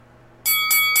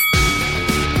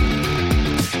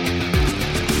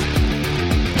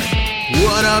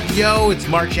What up, yo? It's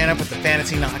Mark Shannon with the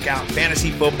Fantasy Knockout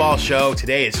Fantasy Football Show.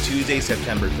 Today is Tuesday,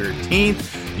 September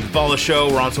 13th. You can follow the show.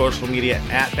 We're on social media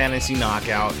at Fantasy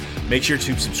Knockout. Make sure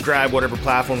to subscribe whatever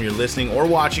platform you're listening or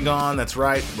watching on. That's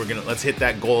right. Let's hit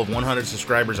that goal of 100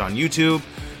 subscribers on YouTube.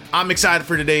 I'm excited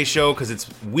for today's show because it's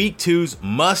Week 2's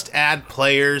must-add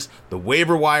players, the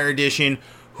waiver wire edition.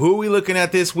 Who are we looking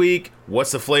at this week?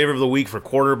 What's the flavor of the week for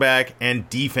quarterback and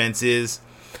defenses?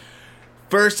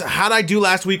 First, how'd I do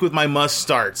last week with my must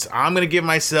starts? I'm going to give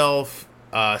myself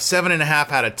 7.5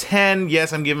 out of 10.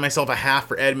 Yes, I'm giving myself a half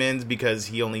for Edmonds because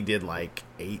he only did like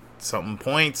 8-something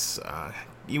points.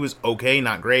 He was okay,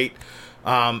 not great.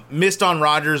 Missed on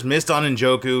Rodgers, missed on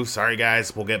Njoku. Sorry,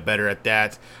 guys, we'll get better at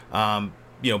that.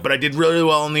 But I did really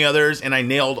well on the others, and I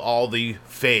nailed all the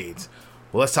fades.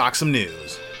 Well, let's talk some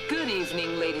news. Good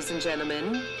evening, ladies and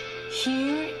gentlemen.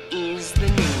 Here is the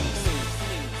news.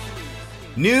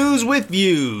 News with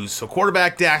views. So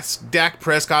quarterback Dak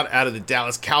Prescott out of the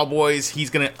Dallas Cowboys. He's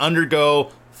going to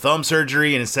undergo thumb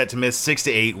surgery and is set to miss 6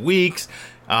 to 8 weeks.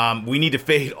 We need to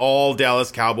fade all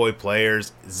Dallas Cowboy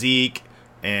players. Zeke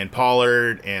and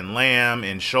Pollard and Lamb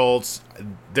and Schultz.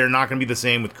 They're not going to be the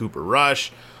same with Cooper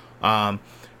Rush.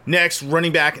 Next,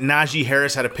 running back Najee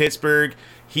Harris out of Pittsburgh.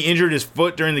 He injured his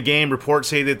foot during the game. Reports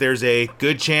say that there's a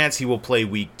good chance he will play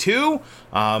week 2.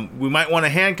 We might want to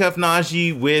handcuff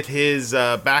Najee with his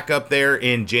backup there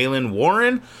in Jaylen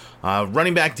Warren.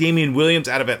 Running back Damian Williams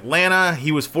out of Atlanta.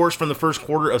 He was forced from the first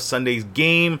quarter of Sunday's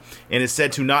game and is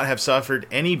said to not have suffered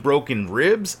any broken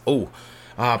ribs.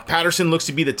 Patterson looks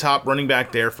to be the top running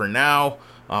back there for now.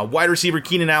 Wide receiver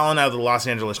Keenan Allen out of the Los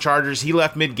Angeles Chargers. He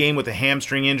left mid-game with a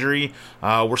hamstring injury.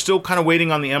 We're still kind of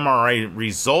waiting on the MRI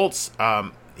results.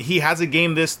 He has a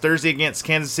game this Thursday against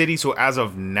Kansas City, so as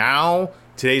of now,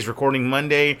 today's recording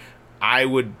Monday, I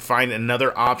would find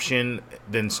another option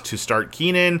than to start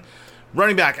Keenan.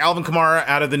 Running back Alvin Kamara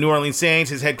out of the New Orleans Saints.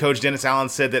 His head coach Dennis Allen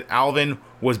said that Alvin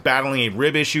was battling a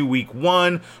rib issue week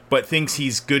 1, but thinks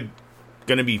he's going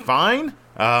to be fine.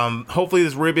 Hopefully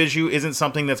this rib issue isn't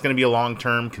something that's going to be a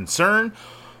long-term concern.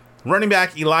 Running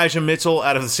back Elijah Mitchell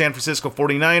out of the San Francisco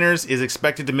 49ers is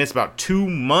expected to miss about 2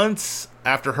 months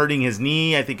after hurting his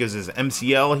knee. I think it was his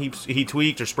MCL he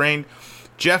tweaked or sprained.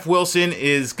 Jeff Wilson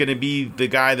is going to be the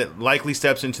guy that likely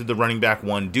steps into the running back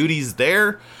 1 duties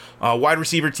there. Wide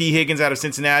receiver T. Higgins out of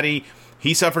Cincinnati.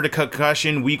 He suffered a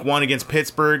concussion week 1 against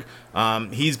Pittsburgh.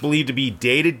 He's believed to be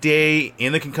day-to-day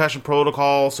in the concussion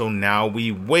protocol, so now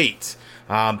we wait.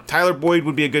 Tyler Boyd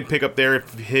would be a good pickup there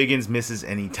if Higgins misses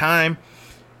any time.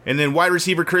 And then wide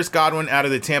receiver Chris Godwin out of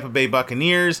the Tampa Bay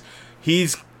Buccaneers.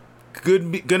 He's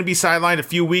going to be sidelined a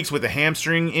few weeks with a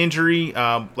hamstring injury.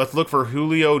 Let's look for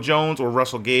Julio Jones or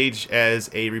Russell Gage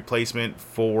as a replacement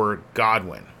for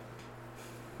Godwin.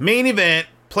 Main event,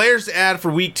 players to add for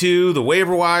week 2, the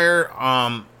waiver wire.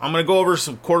 I'm going to go over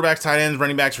some quarterbacks, tight ends,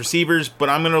 running backs, receivers, but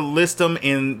I'm going to list them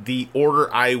in the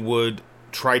order I would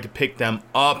try to pick them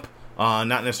up.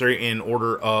 Not necessarily in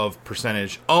order of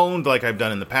percentage owned like I've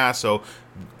done in the past. So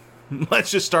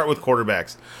let's just start with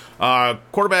quarterbacks.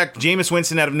 Quarterback Jameis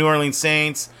Winston out of New Orleans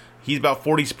Saints. He's about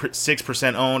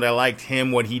 46% owned. I liked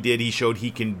him, what he did. He showed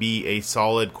he can be a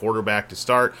solid quarterback to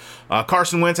start.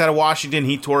 Carson Wentz out of Washington.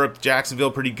 He tore up Jacksonville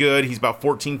pretty good. He's about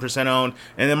 14% owned.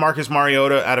 And then Marcus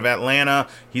Mariota out of Atlanta.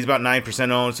 He's about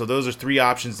 9% owned. So those are 3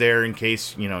 options there in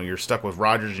case you're stuck with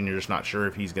Rodgers and you're just not sure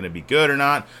if he's going to be good or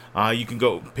not. You can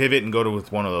go pivot and go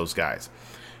with one of those guys.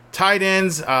 Tight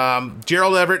ends,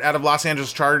 Gerald Everett out of Los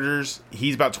Angeles Chargers.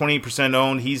 He's about 28%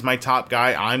 owned. He's my top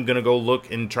guy. I'm going to go look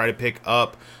and try to pick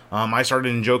up. I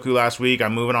started Njoku last week.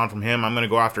 I'm moving on from him. I'm going to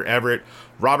go after Everett.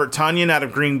 Robert Tonyan out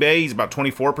of Green Bay. He's about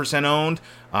 24% owned.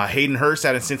 Hayden Hurst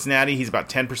out of Cincinnati. He's about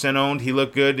 10% owned. He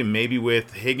looked good, and maybe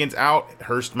with Higgins out,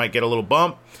 Hurst might get a little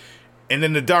bump. And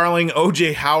then the darling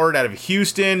O.J. Howard out of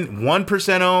Houston,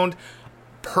 1% owned.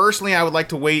 Personally, I would like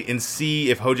to wait and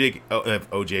see if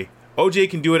OJ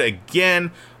can do it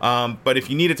again, but if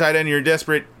you need a tight end and you're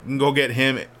desperate, you can go get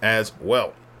him as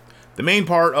well. The main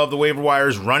part of the waiver wire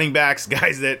is running backs,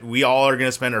 guys that we all are going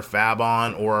to spend our fab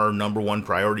on or our number 1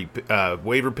 priority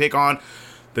waiver pick on.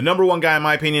 The number 1 guy, in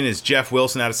my opinion, is Jeff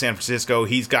Wilson out of San Francisco.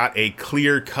 He's got a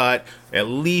clear cut, at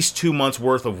least 2 months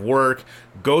worth of work.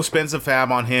 Go spend some fab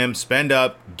on him, spend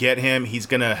up, get him. He's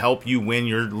going to help you win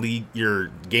your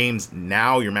games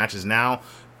now, your matches now.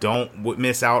 Don't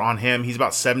miss out on him. He's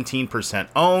about 17%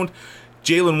 owned.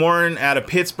 Jaylen Warren out of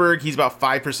Pittsburgh. He's about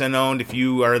 5% owned. If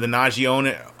you are the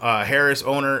Najee Harris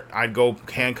owner, I'd go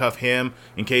handcuff him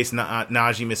in case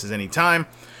Najee misses any time.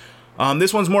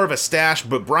 This one's more of a stash,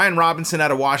 but Brian Robinson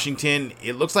out of Washington,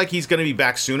 it looks like he's going to be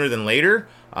back sooner than later.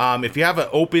 If you have an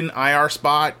open IR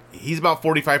spot, he's about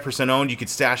 45% owned. You could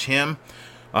stash him.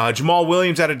 Jamal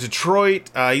Williams out of Detroit,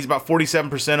 he's about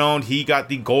 47% owned. He got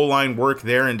the goal line work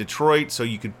there in Detroit, so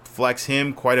you could flex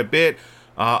him quite a bit.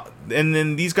 And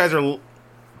then these guys are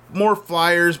more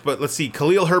flyers, but let's see.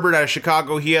 Khalil Herbert out of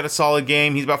Chicago, he had a solid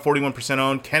game. He's about 41%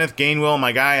 owned. Kenneth Gainwell,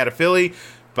 my guy out of Philly,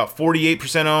 about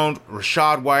 48% owned.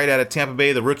 Rashad White out of Tampa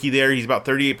Bay, the rookie there, he's about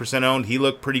 38% owned. He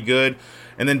looked pretty good.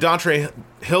 And then Dontre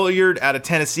Hilliard out of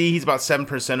Tennessee, he's about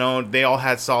 7% owned. They all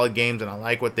had solid games, and I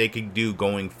like what they could do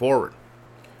going forward.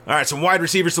 All right, some wide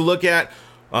receivers to look at.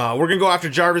 We're going to go after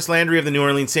Jarvis Landry of the New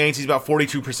Orleans Saints. He's about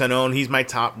 42% owned. He's my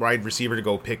top wide receiver to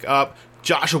go pick up.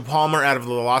 Joshua Palmer out of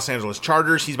the Los Angeles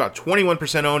Chargers. He's about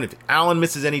 21% owned. If Allen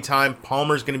misses any time,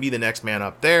 Palmer's going to be the next man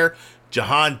up there.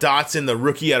 Jahan Dotson, the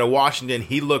rookie out of Washington,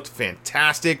 he looked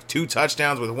fantastic. 2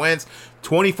 touchdowns with Wentz.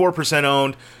 24%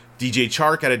 owned. DJ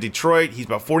Chark out of Detroit. He's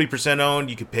about 40% owned.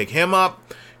 You could pick him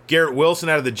up. Garrett Wilson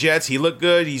out of the Jets. He looked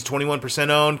good. He's 21%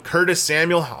 owned. Curtis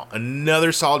Samuel,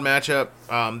 another solid matchup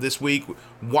this week.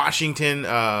 Washington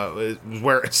is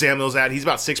where Samuel's at. He's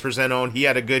about 6% owned. He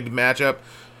had a good matchup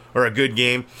or a good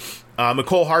game.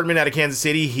 Mecole Hardman out of Kansas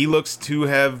City. He looks to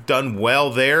have done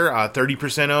well there.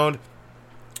 30% owned.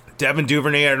 Devin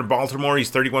Duvernay out of Baltimore,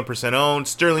 he's 31% owned.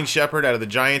 Sterling Shepard out of the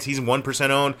Giants, he's 1%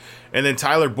 owned. And then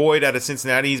Tyler Boyd out of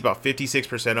Cincinnati, he's about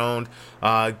 56% owned.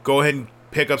 Go ahead and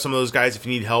pick up some of those guys if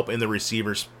you need help in the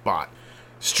receiver spot.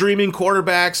 Streaming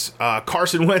quarterbacks,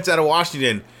 Carson Wentz out of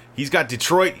Washington, he's got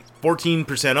Detroit,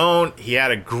 14% owned. He had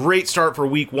a great start for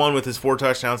week 1 with his 4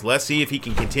 touchdowns. Let's see if he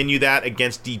can continue that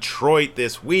against Detroit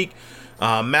this week.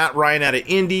 Matt Ryan out of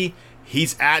Indy,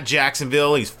 he's at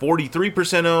Jacksonville, he's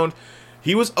 43% owned.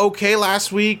 He was okay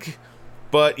last week,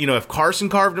 but, if Carson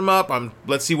carved him up,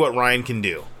 let's see what Ryan can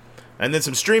do. And then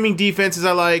some streaming defenses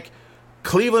I like.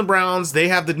 Cleveland Browns, they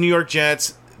have the New York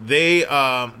Jets. They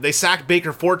sacked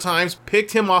Baker 4 times,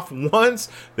 picked him off once.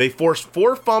 They forced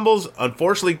 4 fumbles.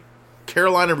 Unfortunately,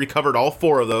 Carolina recovered all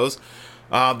 4 of those.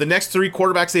 The next 3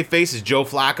 quarterbacks they face is Joe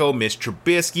Flacco, Mitch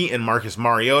Trubisky, and Marcus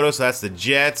Mariota. So that's the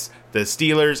Jets, the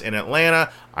Steelers, and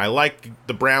Atlanta. I like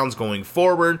the Browns going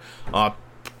forward.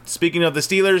 Speaking of the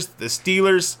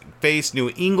Steelers face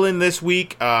New England this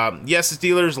week. Yes, the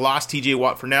Steelers lost TJ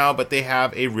Watt for now, but they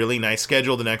have a really nice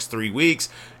schedule the next 3 weeks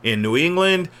in New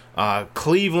England,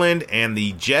 Cleveland, and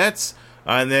the Jets.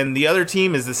 And then the other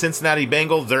team is the Cincinnati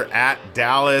Bengals. They're at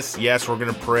Dallas. Yes, we're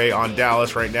going to prey on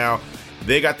Dallas right now.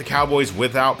 They got the Cowboys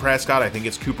without Prescott. I think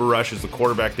it's Cooper Rush as the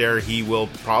quarterback there. He will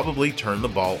probably turn the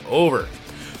ball over.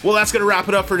 Well, that's going to wrap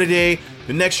it up for today.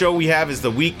 The next show we have is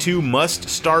the Week 2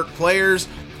 must-start players.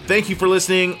 Thank you for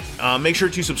listening. Make sure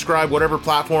to subscribe whatever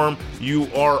platform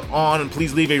you are on, and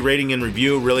please leave a rating and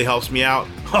review. It really helps me out.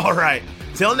 All right.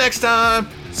 Till next time.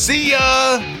 See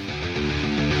ya.